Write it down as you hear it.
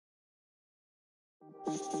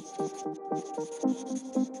Hey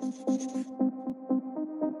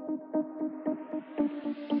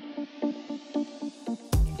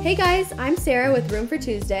guys, I'm Sarah with Room for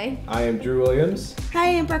Tuesday. I am Drew Williams.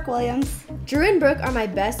 Hi, I'm Brooke Williams. Drew and Brooke are my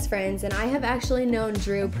best friends, and I have actually known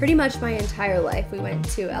Drew pretty much my entire life. We went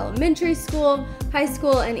to elementary school, high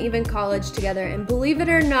school, and even college together, and believe it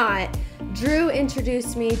or not, Drew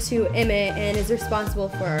introduced me to Emmett and is responsible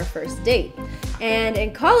for our first date. And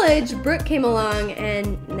in college, Brooke came along,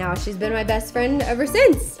 and now she's been my best friend ever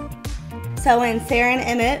since. So when Sarah and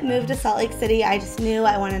Emmett moved to Salt Lake City, I just knew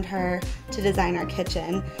I wanted her to design our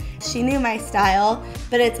kitchen. She knew my style,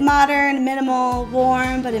 but it's modern, minimal,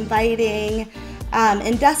 warm, but inviting,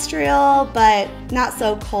 industrial, but not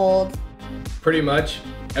so cold. Pretty much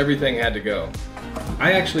everything had to go.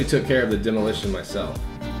 I actually took care of the demolition myself.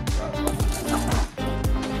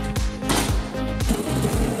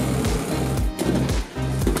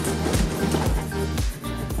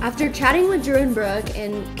 After chatting with Drew and Brooke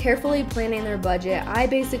and carefully planning their budget, I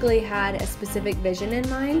basically had a specific vision in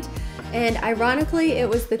mind, and ironically, it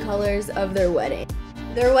was the colors of their wedding.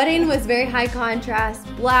 Their wedding was very high contrast,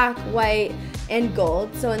 black, white, and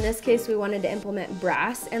gold, so in this case, we wanted to implement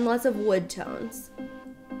brass and lots of wood tones.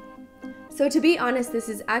 So to be honest, this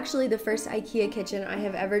is actually the first IKEA kitchen I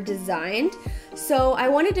have ever designed. So I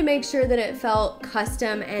wanted to make sure that it felt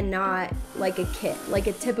custom and not like a kit, like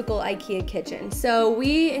a typical IKEA kitchen. So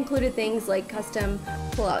we included things like custom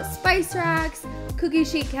pull-out spice racks, cookie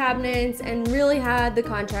sheet cabinets, and really had the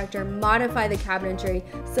contractor modify the cabinetry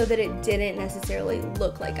so that it didn't necessarily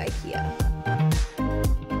look like IKEA.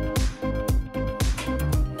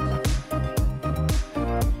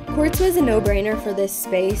 Quartz was a no-brainer for this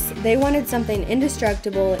space. They wanted something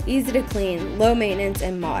indestructible, easy to clean, low maintenance,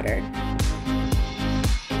 and modern.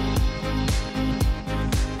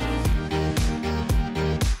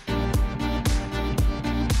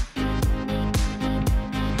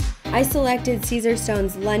 I selected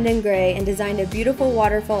Caesarstone's London Gray and designed a beautiful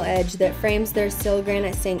waterfall edge that frames their steel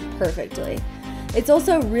granite sink perfectly. It's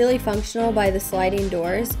also really functional by the sliding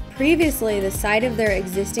doors. Previously, the side of their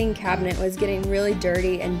existing cabinet was getting really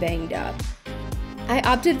dirty and banged up. I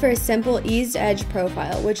opted for a simple eased edge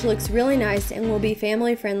profile, which looks really nice and will be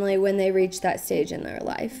family friendly when they reach that stage in their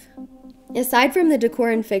life. Aside from the decor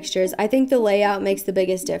and fixtures, I think the layout makes the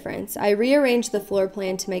biggest difference. I rearranged the floor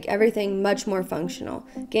plan to make everything much more functional,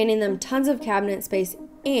 gaining them tons of cabinet space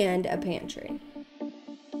and a pantry.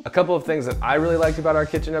 A couple of things that I really liked about our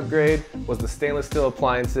kitchen upgrade was the stainless steel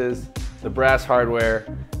appliances, the brass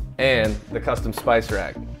hardware, and the custom spice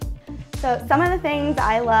rack. So some of the things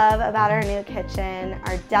I love about our new kitchen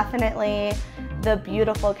are definitely the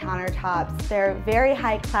beautiful countertops. They're very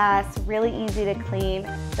high class, really easy to clean.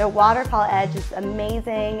 Their waterfall edge is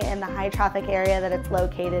amazing in the high traffic area that it's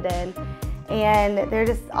located in. And they're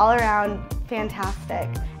just all around fantastic.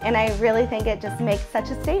 And I really think it just makes such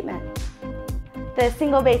a statement. The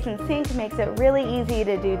single basin sink makes it really easy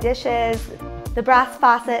to do dishes. The brass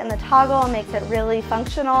faucet and the toggle makes it really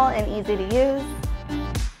functional and easy to use.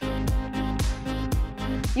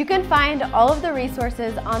 You can find all of the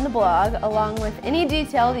resources on the blog along with any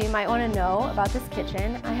detail that you might want to know about this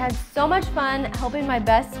kitchen. I had so much fun helping my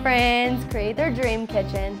best friends create their dream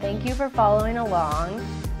kitchen. Thank you for following along.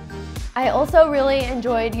 I also really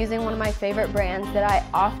enjoyed using one of my favorite brands that I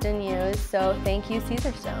often use, so thank you,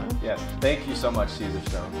 Caesarstone. Yes, thank you so much,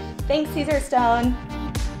 Caesarstone. Thanks, Caesarstone.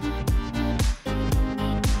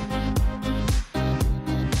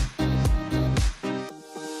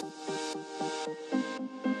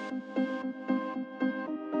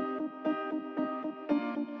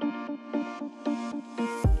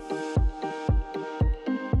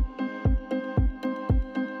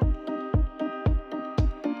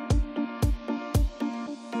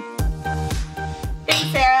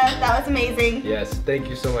 Sarah, that was amazing. Yes, thank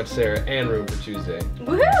you so much, Sarah, and Room for Tuesday.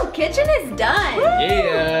 Woohoo! Kitchen is done!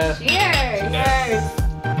 Yeah! Cheers!